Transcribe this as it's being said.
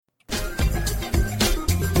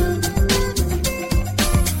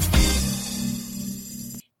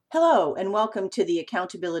Hello, and welcome to the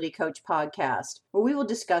Accountability Coach podcast, where we will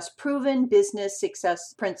discuss proven business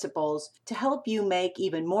success principles to help you make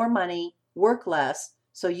even more money, work less,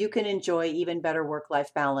 so you can enjoy even better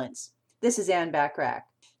work-life balance. This is Ann Bachrach.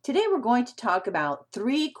 Today we're going to talk about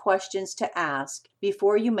 3 questions to ask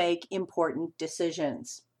before you make important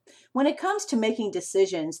decisions. When it comes to making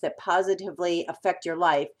decisions that positively affect your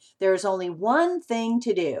life, there is only one thing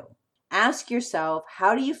to do. Ask yourself,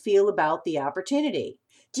 how do you feel about the opportunity?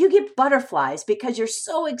 Do you get butterflies because you're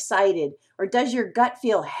so excited, or does your gut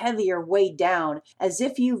feel heavy or weighed down as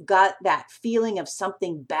if you've got that feeling of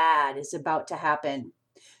something bad is about to happen?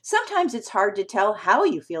 Sometimes it's hard to tell how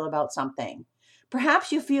you feel about something.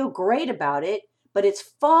 Perhaps you feel great about it, but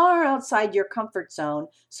it's far outside your comfort zone,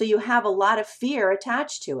 so you have a lot of fear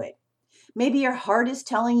attached to it. Maybe your heart is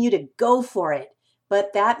telling you to go for it,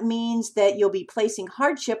 but that means that you'll be placing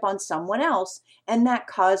hardship on someone else, and that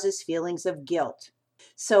causes feelings of guilt.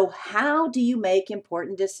 So how do you make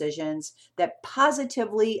important decisions that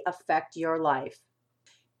positively affect your life?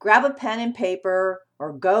 Grab a pen and paper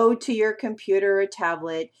or go to your computer or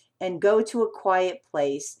tablet and go to a quiet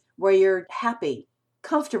place where you're happy,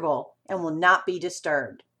 comfortable, and will not be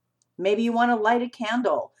disturbed. Maybe you want to light a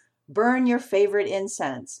candle, burn your favorite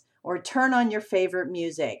incense, or turn on your favorite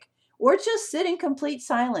music, or just sit in complete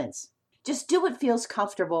silence. Just do what feels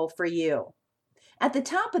comfortable for you. At the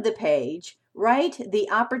top of the page, write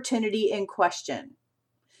the opportunity in question.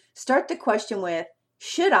 Start the question with,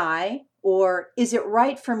 should I, or is it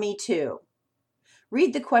right for me to?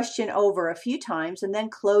 Read the question over a few times and then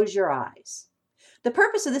close your eyes. The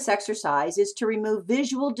purpose of this exercise is to remove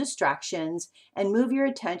visual distractions and move your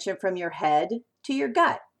attention from your head to your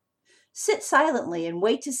gut. Sit silently and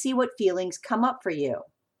wait to see what feelings come up for you.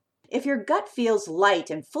 If your gut feels light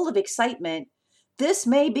and full of excitement, this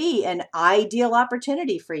may be an ideal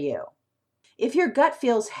opportunity for you. If your gut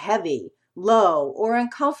feels heavy, low, or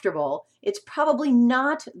uncomfortable, it's probably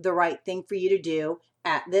not the right thing for you to do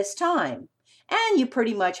at this time, and you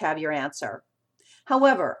pretty much have your answer.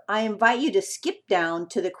 However, I invite you to skip down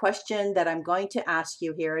to the question that I'm going to ask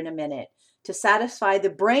you here in a minute to satisfy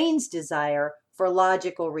the brain's desire for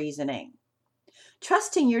logical reasoning.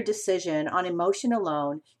 Trusting your decision on emotion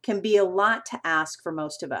alone can be a lot to ask for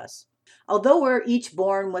most of us. Although we're each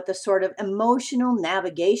born with a sort of emotional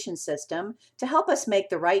navigation system to help us make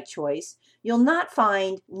the right choice, you'll not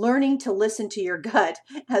find learning to listen to your gut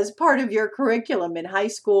as part of your curriculum in high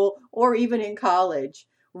school or even in college.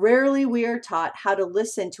 Rarely we are taught how to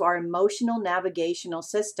listen to our emotional navigational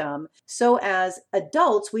system, so as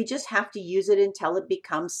adults we just have to use it until it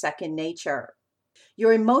becomes second nature.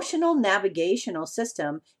 Your emotional navigational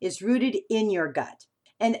system is rooted in your gut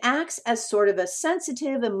and acts as sort of a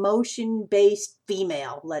sensitive, emotion-based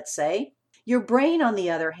female, let's say. Your brain, on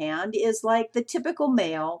the other hand, is like the typical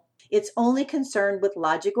male. It's only concerned with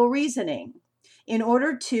logical reasoning. In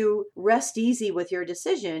order to rest easy with your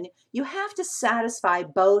decision, you have to satisfy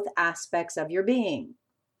both aspects of your being.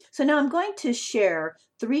 So now I'm going to share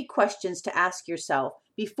 3 questions to ask yourself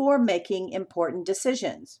before making important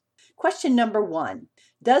decisions. Question number 1,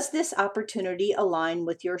 does this opportunity align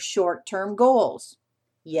with your short-term goals?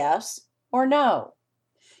 Yes or no?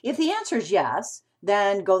 If the answer is yes,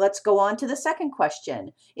 then let's go on to the second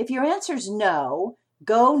question. If your answer is no,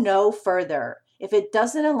 go no further. If it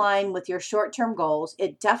doesn't align with your short-term goals,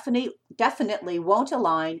 it definitely won't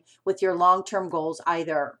align with your long-term goals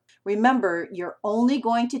either. Remember, you're only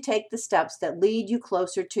going to take the steps that lead you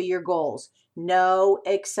closer to your goals. No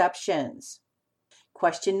exceptions.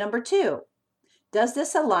 Question number 2, does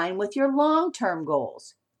this align with your long-term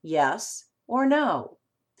goals? Yes or no?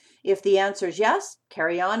 If the answer is yes,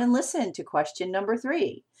 carry on and listen to question number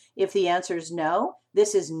 3. If the answer is no,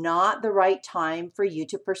 this is not the right time for you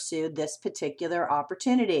to pursue this particular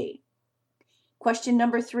opportunity. Question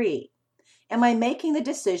number 3, am I making the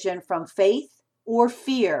decision from faith or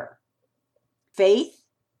fear? Faith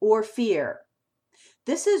or fear?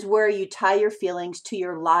 This is where you tie your feelings to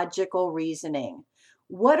your logical reasoning.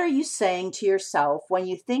 What are you saying to yourself when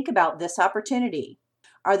you think about this opportunity?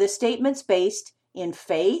 Are the statements based in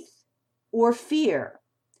faith or fear?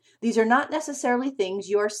 These are not necessarily things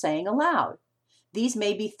you are saying aloud. These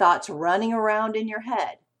may be thoughts running around in your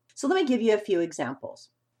head. So let me give you a few examples.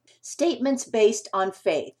 Statements based on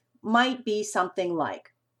faith might be something like,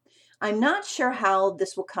 I'm not sure how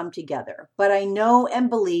this will come together, but I know and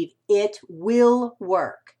believe it will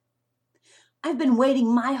work. I've been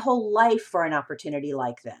waiting my whole life for an opportunity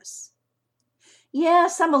like this.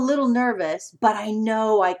 Yes, I'm a little nervous, but I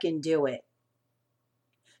know I can do it.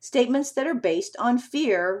 Statements that are based on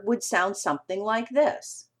fear would sound something like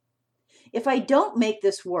this. If I don't make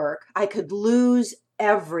this work, I could lose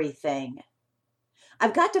everything.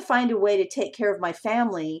 I've got to find a way to take care of my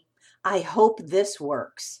family. I hope this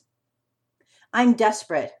works. I'm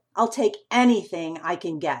desperate. I'll take anything I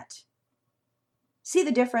can get. See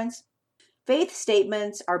the difference? Faith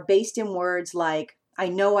statements are based in words like, I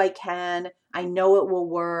know I can, I know it will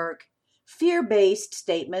work. Fear-based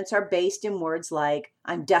statements are based in words like,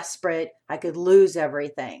 I'm desperate, I could lose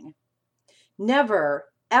everything. Never,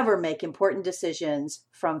 ever make important decisions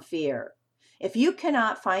from fear. If you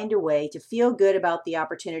cannot find a way to feel good about the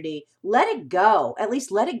opportunity, let it go. At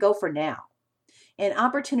least let it go for now. An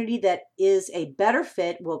opportunity that is a better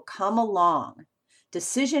fit will come along.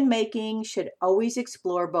 Decision-making should always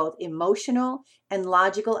explore both emotional and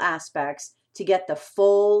logical aspects to get the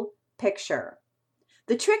full picture.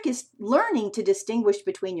 The trick is learning to distinguish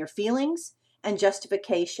between your feelings and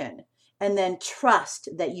justification, and then trust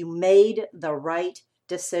that you made the right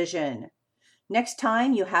decision. Next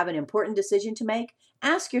time you have an important decision to make,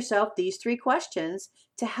 ask yourself these 3 questions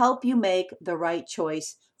to help you make the right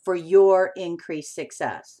choice for your increased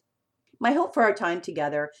success. My hope for our time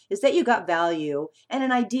together is that you got value and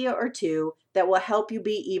an idea or two that will help you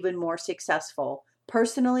be even more successful,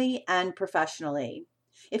 personally and professionally.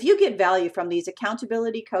 If you get value from these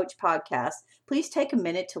Accountability Coach podcasts, please take a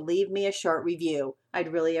minute to leave me a short review.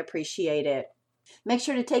 I'd really appreciate it. Make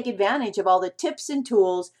sure to take advantage of all the tips and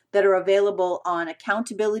tools that are available on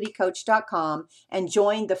accountabilitycoach.com and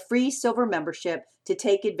join the free silver membership to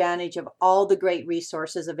take advantage of all the great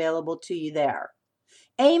resources available to you there.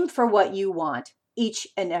 Aim for what you want each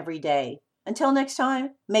and every day. Until next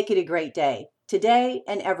time, make it a great day, today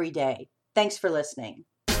and every day. Thanks for listening.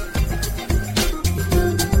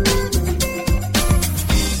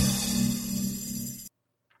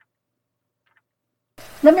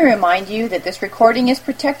 Let me remind you that this recording is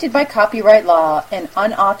protected by copyright law and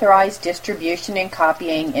unauthorized distribution and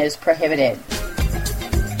copying is prohibited.